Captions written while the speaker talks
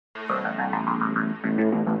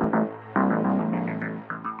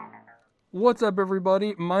What's up,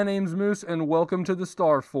 everybody? My name's Moose, and welcome to the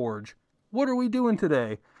Star Forge. What are we doing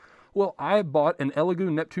today? Well, I bought an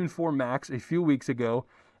ELEGOO Neptune 4 Max a few weeks ago,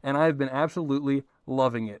 and I've been absolutely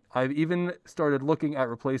loving it. I've even started looking at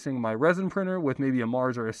replacing my resin printer with maybe a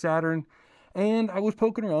Mars or a Saturn, and I was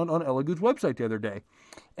poking around on ELEGOO's website the other day,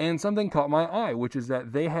 and something caught my eye, which is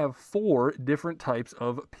that they have 4 different types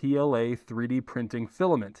of PLA 3D printing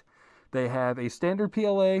filament. They have a standard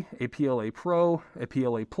PLA, a PLA Pro, a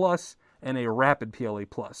PLA Plus, and a rapid PLA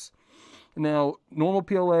Plus. Now, normal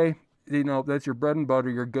PLA, that's your bread and butter,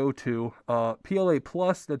 your go-to. PLA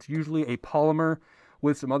Plus, that's usually a polymer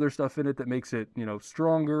with some other stuff in it that makes it,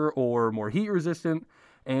 stronger or more heat resistant.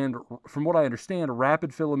 And from what I understand,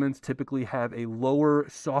 rapid filaments typically have a lower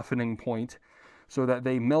softening point so that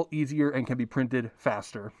they melt easier and can be printed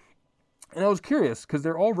faster. And I was curious because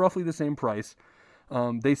they're all roughly the same price.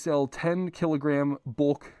 They sell 10 kilogram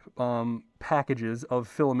bulk packages of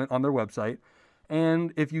filament on their website.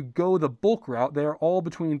 And if you go the bulk route, they're all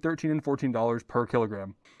between $13 and $14 per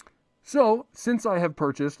kilogram. So, since I have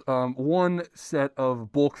purchased one set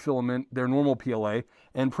of bulk filament, their normal PLA,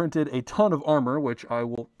 and printed a ton of armor, which I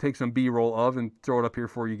will take some B-roll of and throw it up here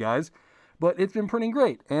for you guys, but it's been printing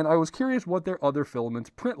great, and I was curious what their other filaments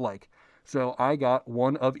print like. So I got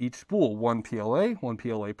one of each spool, one PLA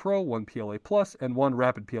Pro, one PLA Plus, and one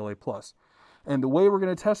Rapid PLA Plus. And the way we're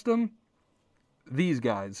going to test them, these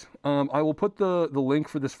guys. I will put the link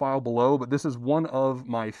for this file below, but this is one of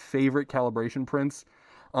my favorite calibration prints.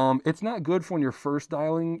 It's not good for when you're first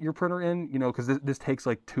dialing your printer in, because this takes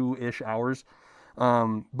like 2-ish hours.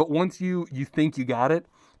 But once you think you got it,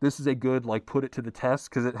 this is a good, put it to the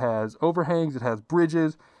test, because it has overhangs, it has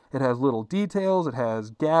bridges, it has little details, it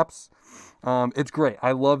has gaps. It's great.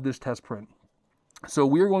 I love this test print. So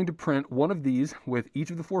we are going to print one of these with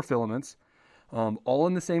each of the 4 filaments, all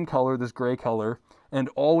in the same color, this gray color, and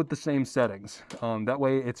all with the same settings. That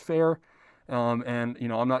way it's fair, and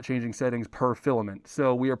I'm not changing settings per filament.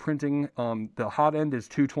 So we are printing, the hot end is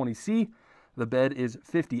 220C, the bed is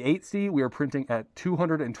 58C. We are printing at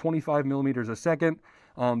 225 millimeters a second.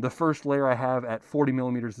 The first layer I have at 40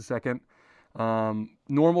 millimeters a second.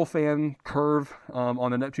 Normal fan curve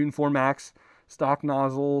on the Neptune 4 Max, stock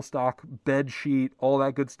nozzle, stock bed sheet, all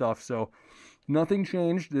that good stuff. So nothing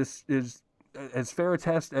changed. This is as fair a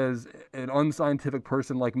test as an unscientific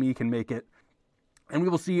person like me can make it. And we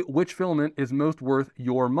will see which filament is most worth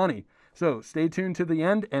your money. So stay tuned to the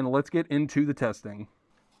end and let's get into the testing.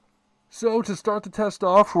 So to start the test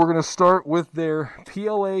off, we're going to start with their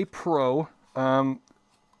PLA Pro.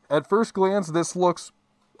 At first glance, this looks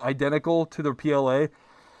identical to the PLA,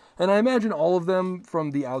 and I imagine all of them from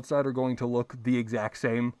the outside are going to look the exact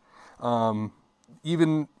same.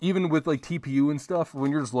 Even with TPU and stuff,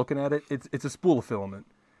 when you're just looking at it, it's a spool of filament.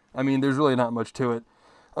 I mean, there's really not much to it.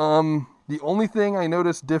 The only thing I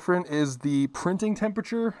noticed different is the printing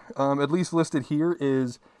temperature, at least listed here,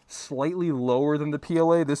 is slightly lower than the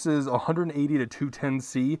PLA. This is 180 to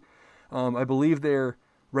 210C. I believe their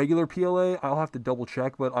regular PLA, I'll have to double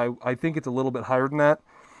check, but I think it's a little bit higher than that.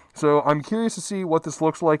 So I'm curious to see what this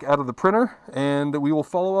looks like out of the printer, and we will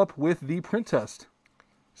follow up with the print test.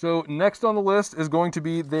 So next on the list is going to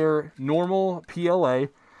be their normal PLA.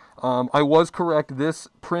 I was correct. This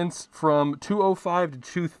prints from 205 to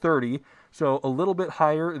 230, so a little bit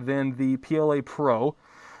higher than the PLA Pro.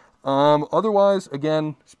 Otherwise,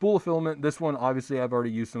 again, spool of filament. This one, obviously, I've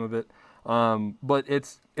already used some of it, but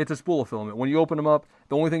it's a spool of filament. When you open them up,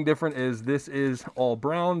 the only thing different is this is all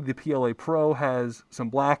brown. The PLA Pro has some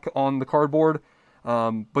black on the cardboard,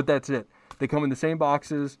 but that's it. They come in the same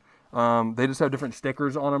boxes. They just have different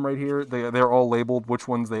stickers on them right here. They're all labeled which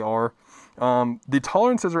ones they are. The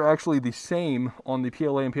tolerances are actually the same on the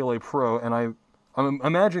PLA and PLA Pro, and I'm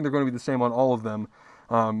imagining they're going to be the same on all of them.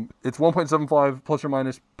 It's 1.75 plus or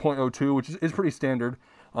minus 0.02, which is pretty standard,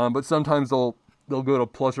 but sometimes they'll go to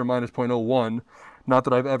plus or minus 0.01. Not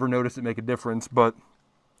that I've ever noticed it make a difference, but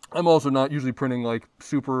I'm also not usually printing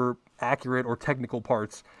super accurate or technical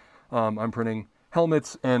parts. I'm printing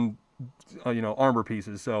helmets and armor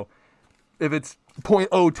pieces, so if it's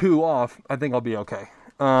 0.02 off, I think I'll be okay.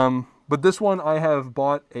 But this one, I have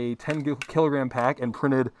bought a 10 kilogram pack and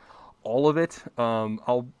printed all of it.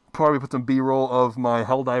 I'll probably put some B-roll of my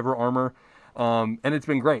Helldiver armor, and it's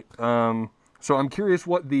been great. So I'm curious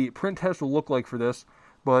what the print test will look like for this,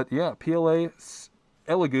 but yeah, PLA,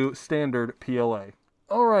 ELEGOO standard PLA.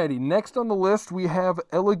 Alrighty, next on the list we have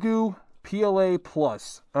ELEGOO PLA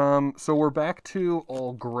Plus. So we're back to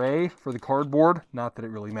all gray for the cardboard, not that it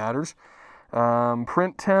really matters.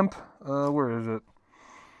 Print temp, where is it?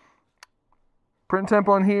 Print temp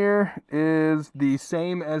on here is the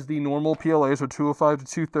same as the normal PLA, so 205 to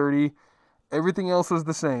 230. Everything else is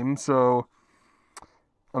the same, so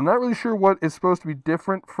I'm not really sure what is supposed to be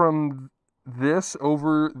different from this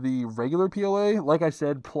over the regular PLA. Like I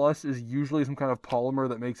said, Plus is usually some kind of polymer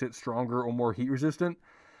that makes it stronger or more heat resistant.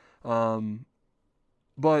 But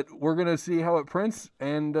we're going to see how it prints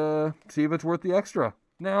and see if it's worth the extra.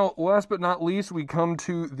 Now, last but not least, we come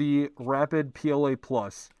to the Rapid PLA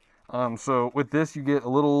Plus. So with this, you get a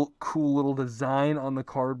little cool little design on the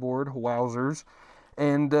cardboard, wowzers.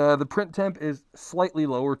 And the print temp is slightly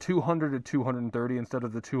lower, 200 to 230 instead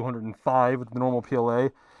of the 205 with the normal PLA.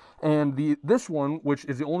 And this one, which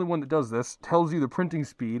is the only one that does this, tells you the printing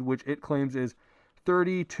speed, which it claims is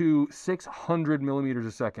 30 to 600 millimeters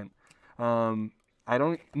a second. I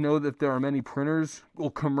don't know that there are many printers, well,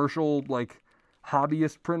 commercial, like,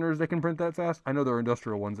 hobbyist printers that can print that fast. I know there are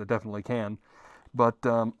industrial ones that definitely can. But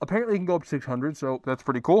apparently it can go up to 600, so that's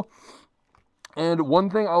pretty cool. And one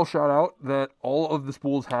thing I'll shout out that all of the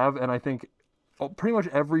spools have, and I think pretty much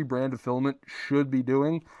every brand of filament should be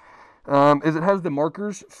doing, is it has the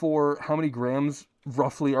markers for how many grams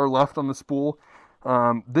roughly are left on the spool.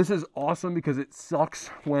 This is awesome because it sucks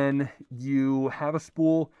when you have a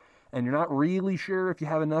spool and you're not really sure if you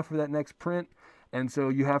have enough for that next print. And so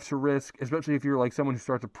you have to risk, especially if you're like someone who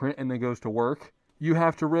starts a print and then goes to work, you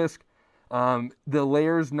have to risk the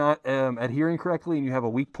layers not adhering correctly and you have a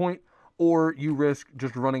weak point, or you risk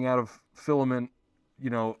just running out of filament,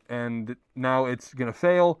 and now it's going to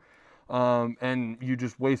fail, and you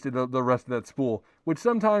just wasted the rest of that spool, which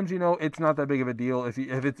sometimes, it's not that big of a deal if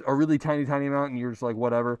it's a really tiny amount and you're just like,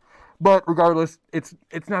 whatever. But regardless, it's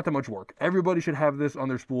not that much work. Everybody should have this on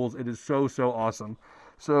their spools. It is so awesome.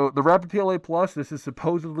 So the Rapid PLA Plus, this is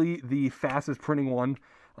supposedly the fastest printing one,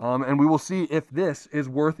 and we will see if this is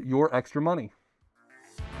worth your extra money.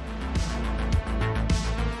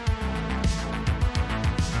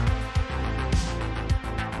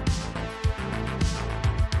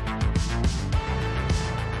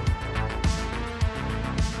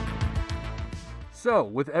 So,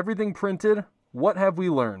 with everything printed, what have we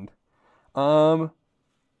learned?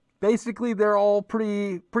 Basically, they're all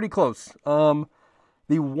pretty close.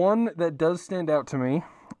 The one that does stand out to me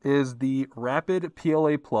is the Rapid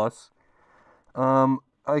PLA Plus.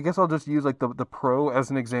 I guess I'll just use like the Pro as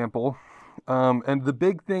an example. And the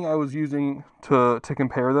big thing I was using to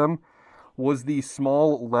compare them was the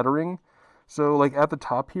small lettering. So, like at the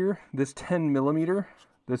top here, this 10 millimeter,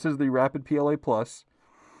 this is the Rapid PLA Plus.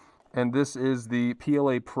 And this is the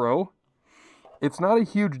PLA Pro. It's not a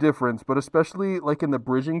huge difference, but especially like in the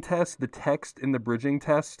bridging test, the text in the bridging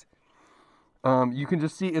test, you can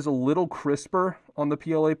just see is a little crisper on the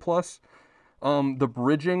PLA Plus. The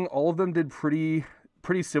bridging, all of them did pretty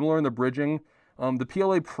similar in the bridging. The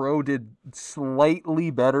PLA Pro did slightly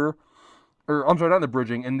better, or I'm sorry, not in the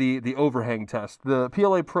bridging, in the overhang test. The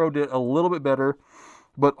PLA Pro did a little bit better,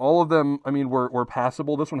 but all of them, I mean, were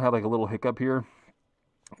passable. This one had like a little hiccup here.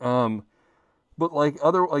 But like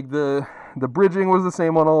the bridging was the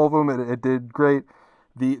same on all of them. It did great.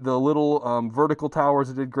 The little vertical towers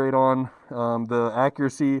it did great on. The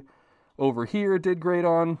accuracy over here it did great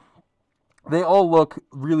on. They all look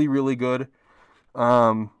really good.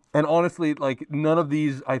 And honestly, like none of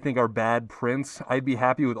these I think are bad prints. I'd be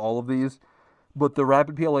happy with all of these. But the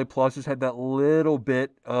Rapid PLA Plus just had that little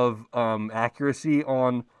bit of accuracy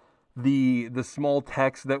on the small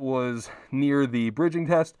text that was near the bridging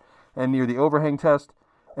test and near the overhang test.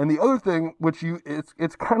 And the other thing, which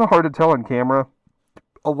it's kind of hard to tell on camera,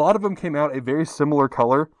 a lot of them came out a very similar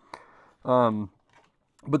color,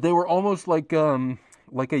 but they were almost like a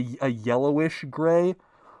yellowish gray,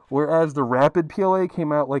 whereas the Rapid PLA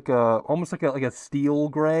came out like almost like a steel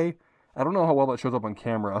gray. I don't know how well that shows up on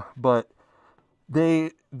camera, but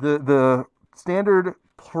the standard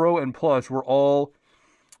Pro and Plus were all,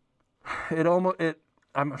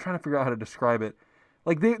 I'm trying to figure out how to describe it.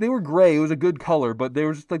 Like they were gray, it was a good color, but they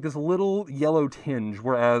were just like this little yellow tinge,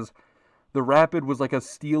 whereas the Rapid was like a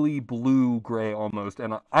steely blue gray almost,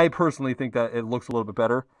 and I personally think that it looks a little bit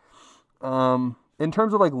better. In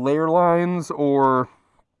terms of like layer lines or,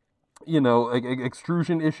 like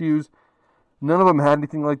extrusion issues, none of them had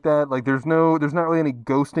anything like that. Like there's not really any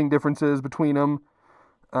ghosting differences between them.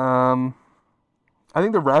 I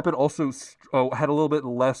think the Rapid also had a little bit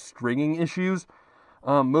less stringing issues,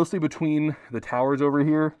 mostly between the towers over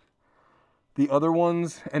here. The other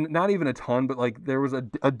ones, and not even a ton, but like there was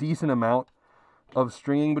a decent amount of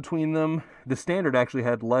stringing between them. The Standard actually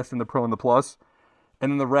had less than the Pro and the Plus,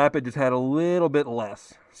 and then the Rapid just had a little bit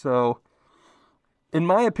less. So, in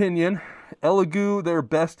my opinion, ELEGOO, their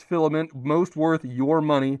best filament, most worth your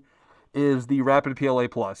money, is the Rapid PLA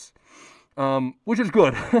Plus, which is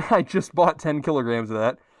good. I just bought 10 kilograms of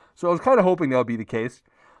that, so I was kind of hoping that would be the case.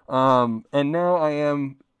 And now I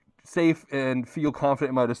am safe and feel confident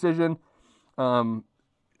in my decision.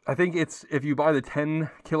 I think if you buy the 10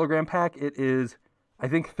 kilogram pack, it is, I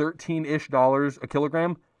think, $13-ish a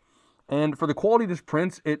kilogram. And for the quality this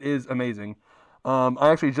prints, it is amazing.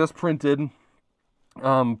 I actually just printed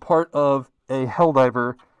part of a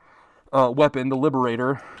Helldiver weapon, the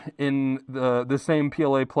Liberator, in the same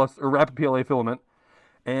PLA Plus or Rapid PLA filament,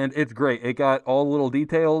 and it's great. It got all the little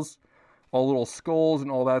details, all little skulls,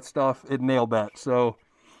 and all that stuff. It nailed that. So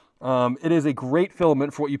it is a great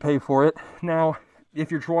filament for what you pay for it. Now,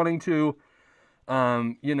 if you're wanting to,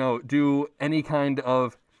 do any kind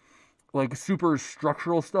of like super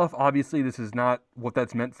structural stuff, obviously this is not what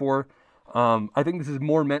that's meant for. I think this is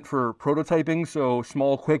more meant for prototyping, so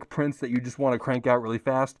small, quick prints that you just want to crank out really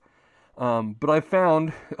fast. But I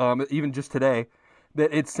found, even just today,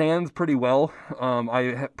 that it sands pretty well.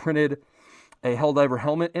 I printed a Helldiver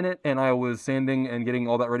helmet in it, and I was sanding and getting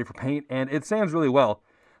all that ready for paint, and it sands really well.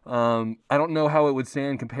 I don't know how it would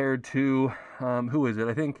sand compared to, who is it?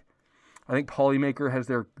 I think Polymaker has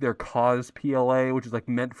their Cause PLA, which is like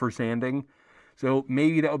meant for sanding. So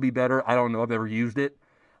maybe that would be better. I don't know. I've never used it.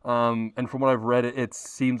 And from what I've read, it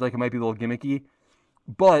seems like it might be a little gimmicky.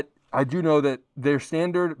 But I do know that their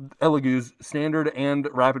standard, ELEGOO's standard and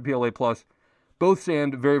Rapid PLA Plus, both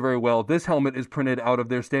sand very, very well. This helmet is printed out of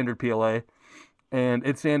their standard PLA, and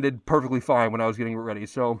it sanded perfectly fine when I was getting it ready.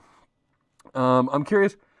 So I'm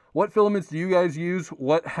curious, what filaments do you guys use?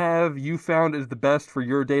 What have you found is the best for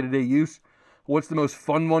your day-to-day use? What's the most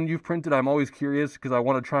fun one you've printed? I'm always curious because I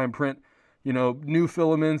want to try and print, new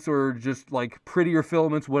filaments or just like prettier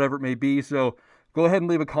filaments, whatever it may be. So go ahead and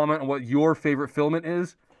leave a comment on what your favorite filament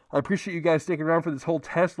is. I appreciate you guys sticking around for this whole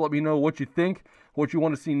test. Let me know what you think, what you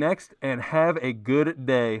want to see next, and have a good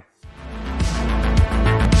day.